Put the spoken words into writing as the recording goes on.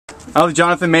I'm with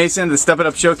Johnathan Mason, the Step It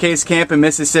Up Showcase Camp in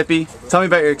Mississippi. Tell me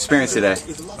about your experience today.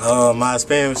 My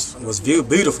experience was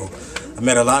beautiful. I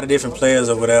met a lot of different players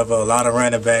or whatever, a lot of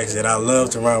running backs that I love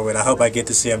to run with. I hope I get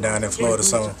to see them down in Florida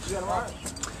soon.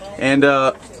 And,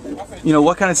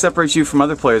 what kind of separates you from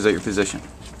other players at your position?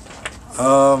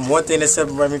 One thing that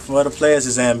separates me from other players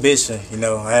is ambition.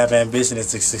 I have ambition to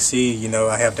succeed.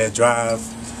 I have that drive.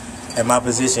 At my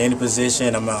position, any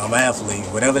position, I'm an athlete.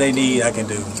 Whatever they need, I can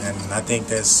do. And I think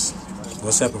that's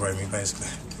what separates me, basically.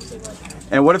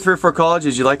 And what are 3 or 4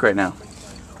 colleges you like right now?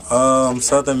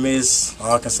 Southern Miss,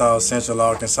 Arkansas, Central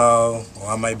Arkansas, or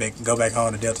I might go back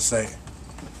home to Delta State.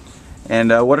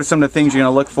 And what are some of the things you're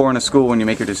going to look for in a school when you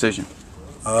make your decision?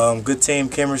 Good team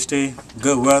chemistry,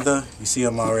 good weather. You see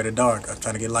I'm already dark. I'm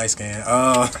trying to get light skinned.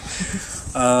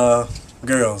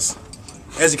 Girls.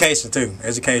 Education, too.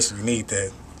 Education, you need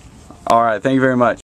that. All right, thank you very much.